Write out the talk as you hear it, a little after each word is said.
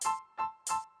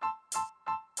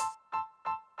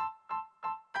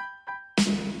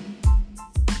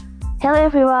Hello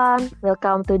everyone,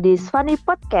 welcome to this funny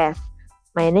podcast.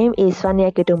 My name is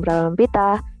Fania Kidung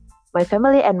Pramampita. My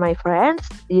family and my friends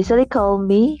usually call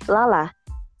me Lala.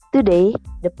 Today,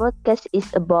 the podcast is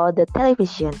about the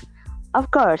television. Of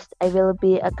course, I will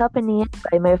be accompanied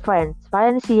by my friend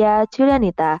Valencia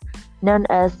Julianita, known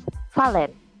as Valen.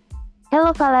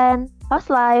 Hello Valen, how's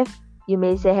life? You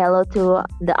may say hello to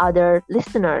the other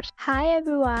listeners. Hi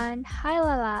everyone. Hi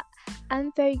Lala. I'm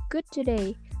very good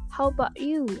today. How about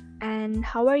you? And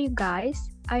how are you guys?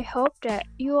 I hope that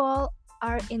you all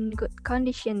are in good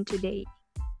condition today.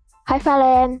 Hi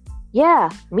Valen. Yeah,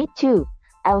 me too.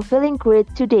 I'm feeling great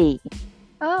today.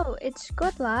 Oh, it's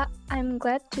good La. I'm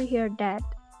glad to hear that.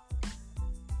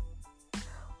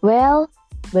 Well,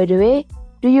 by the way,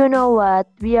 do you know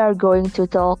what we are going to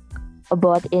talk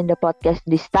about in the podcast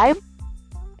this time?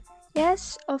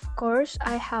 Yes, of course,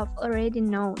 I have already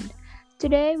known.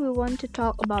 Today we want to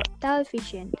talk about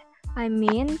television. I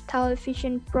mean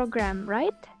television program,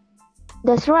 right?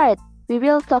 That's right. We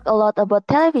will talk a lot about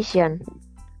television.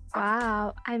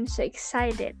 Wow, I'm so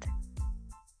excited.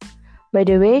 By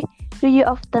the way, do you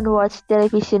often watch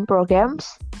television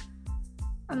programs?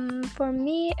 For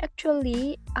me,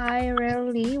 actually, I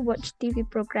rarely watch TV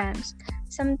programs.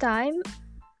 Sometimes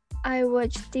I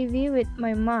watch TV with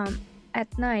my mom at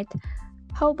night.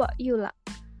 How about you, La?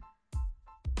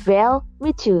 Well,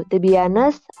 me too. To be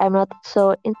honest, I'm not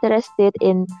so interested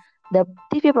in the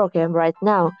TV program right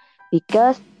now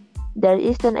because there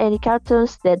isn't any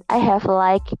cartoons that I have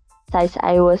liked since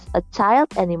I was a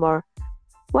child anymore.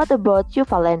 What about you,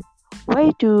 Valen?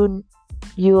 Why do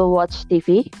you watch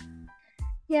TV?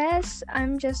 Yes,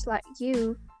 I'm just like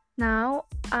you. Now,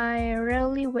 I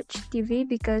rarely watch TV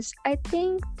because I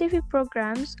think TV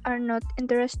programs are not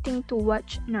interesting to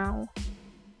watch now.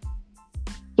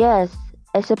 Yes,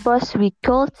 I suppose we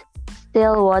could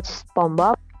still watch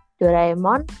SpongeBob,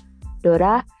 Doraemon,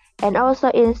 Dora, and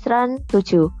also Instant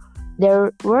Lucu.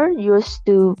 There were used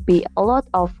to be a lot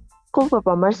of cool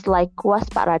performers like Was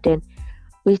Pak Raden,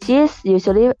 which is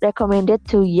usually recommended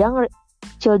to young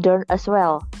children as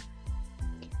well.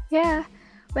 Yeah,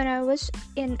 when I was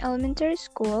in elementary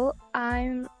school,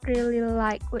 I really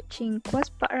like watching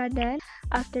Kuas Pak Raden.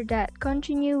 After that,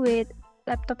 continue with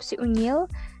Laptop Si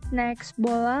Unyil, next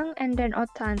Bolang, and then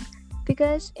Otan.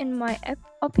 Because in my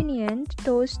opinion,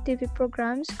 those TV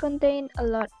programs contain a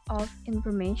lot of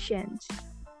information.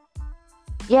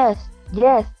 Yes,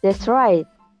 that's right.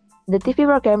 The TV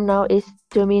program now is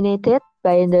dominated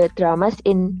by the dramas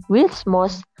in which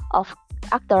most of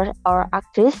actors or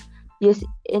actresses use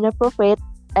inappropriate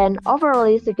and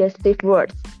overly suggestive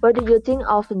words. What do you think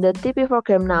of the TV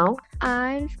program now?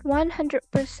 I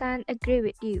 100% agree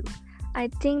with you. I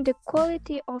think the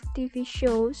quality of TV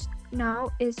shows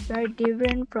now is very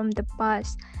different from the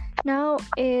past. Now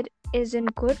it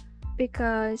isn't good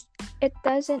because it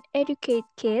doesn't educate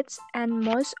kids, and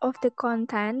most of the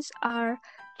contents are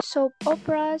soap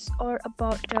operas or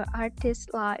about the artist's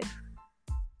life.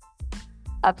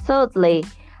 Absolutely.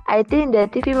 I think the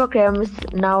TV programs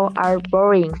now are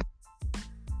boring.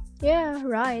 Yeah,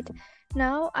 right.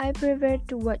 Now I prefer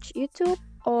to watch YouTube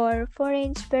or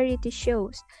foreign variety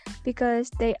shows because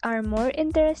they are more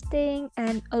interesting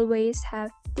and always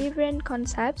have different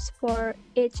concepts for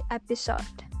each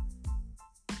episode.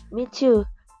 Me too.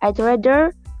 I'd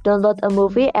rather download a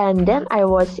movie and then I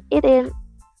watch it in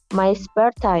my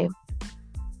spare time.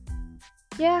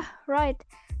 Yeah, right.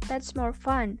 That's more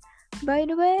fun. By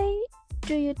the way,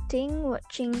 do you think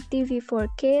watching TV for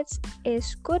kids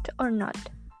is good or not?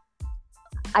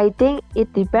 I think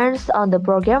it depends on the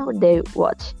program they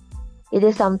watch. It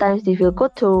is sometimes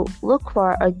difficult to look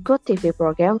for a good TV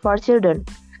program for children.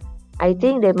 I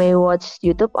think they may watch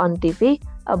YouTube on TV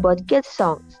about kids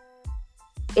songs.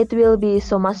 It will be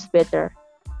so much better.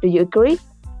 Do you agree?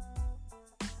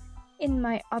 In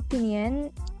my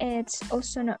opinion, it's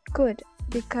also not good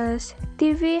because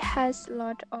TV has a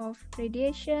lot of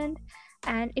radiation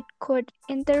and it could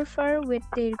interfere with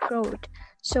their growth.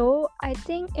 So I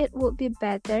think it would be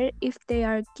better if they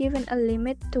are given a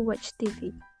limit to watch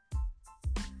TV.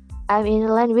 I'm in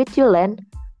line with you, Len.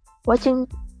 Watching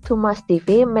too much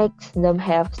TV makes them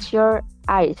have sore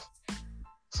eyes.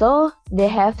 So they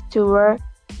have to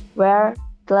wear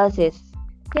glasses.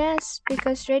 Yes,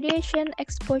 because radiation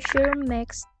exposure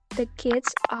makes the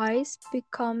kids' eyes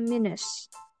become minus.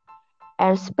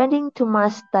 And spending too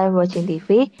much time watching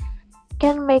TV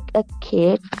can make a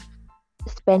kid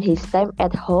spend his time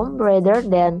at home rather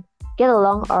than get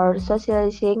along or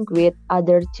socializing with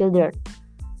other children.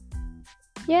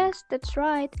 Yes, that's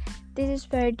right. This is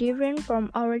very different from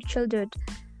our childhood.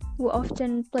 We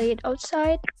often played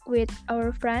outside with our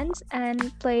friends and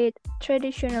played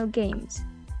traditional games.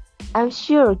 I'm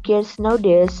sure kids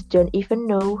nowadays don't even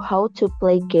know how to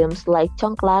play games like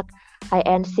congklak, hide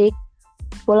and seek,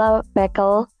 bola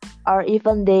bekel, or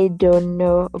even they don't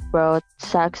know about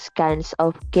such kinds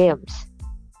of games.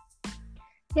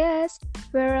 Yes,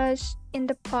 whereas in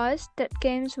the past that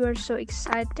games were so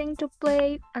exciting to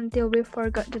play until we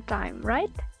forgot the time, right?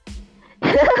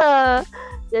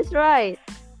 That's right.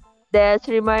 That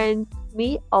reminds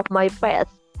me of my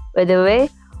past. By the way,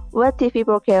 what TV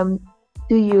program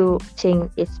do you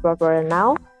think is popular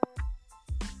now?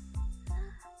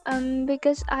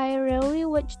 Because I rarely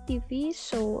watch TV,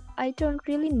 so I don't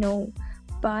really know.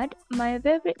 But my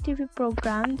favorite TV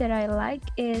program that I like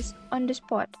is On the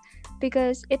Spot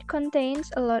because it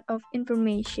contains a lot of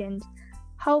information.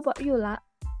 How about you, La?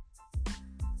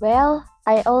 Well,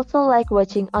 I also like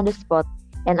watching On the Spot,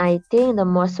 and I think the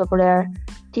most popular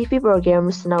TV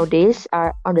programs nowadays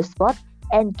are On the Spot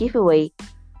and Giveaway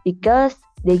because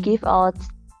they give out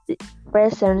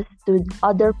presents to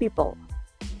other people.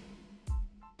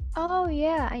 Oh,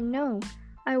 yeah, I know.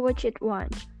 I watched it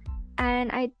once.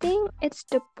 And I think it's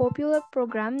the popular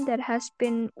program that has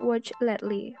been watched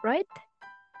lately, right?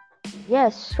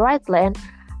 Yes, right, Len.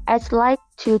 I'd like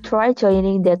to try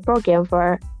joining that program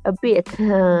for a bit.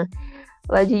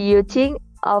 What do you think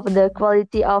of the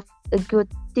quality of a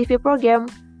good TV program?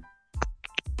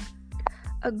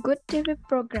 A good TV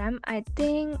program, I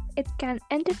think it can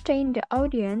entertain the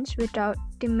audience without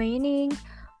demeaning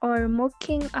or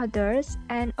mocking others,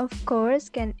 and of course,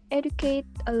 can educate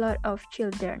a lot of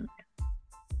children.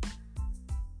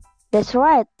 That's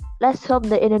right. Let's hope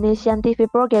the Indonesian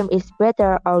TV program is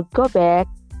better or go back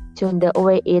to the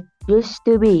way it used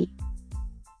to be.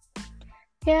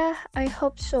 Yeah, I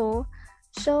hope so.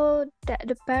 So that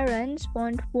the parents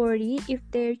won't worry if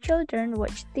their children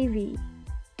watch TV.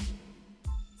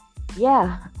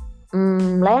 Yeah.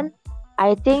 Len,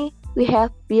 I think we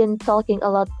have been talking a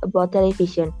lot about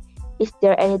television. Is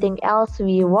there anything else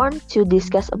we want to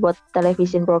discuss about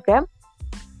television program?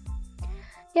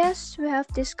 Yes, we have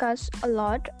discussed a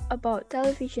lot about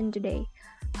television today.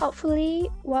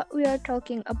 Hopefully, what we are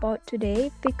talking about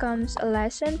today becomes a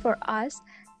lesson for us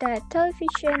that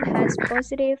television has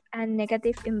positive and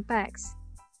negative impacts.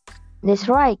 That's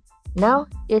right. Now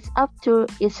it's up to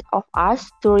each of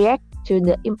us to react to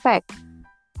the impact.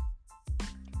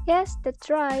 Yes, that's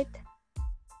right.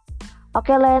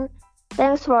 Okay, Len,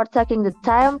 thanks for taking the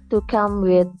time to come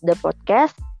with the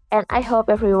podcast, and I hope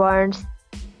everyone's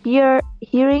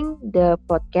hearing the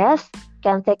podcast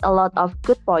can take a lot of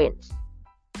good points.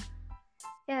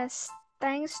 Yes,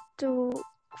 thanks to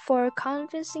for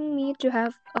convincing me to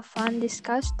have a fun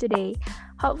discuss today.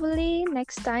 Hopefully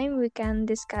next time we can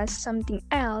discuss something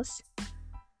else.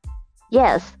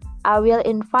 Yes, I will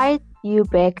invite you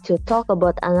back to talk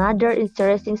about another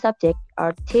interesting subject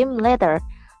or theme later.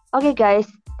 Okay, guys,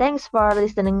 thanks for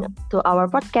listening to our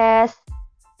podcast.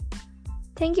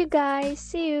 Thank you guys.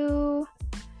 See you.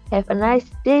 Have a nice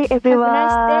day, Have a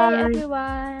nice day everyone.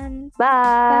 everyone.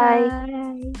 Bye.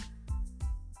 Bye.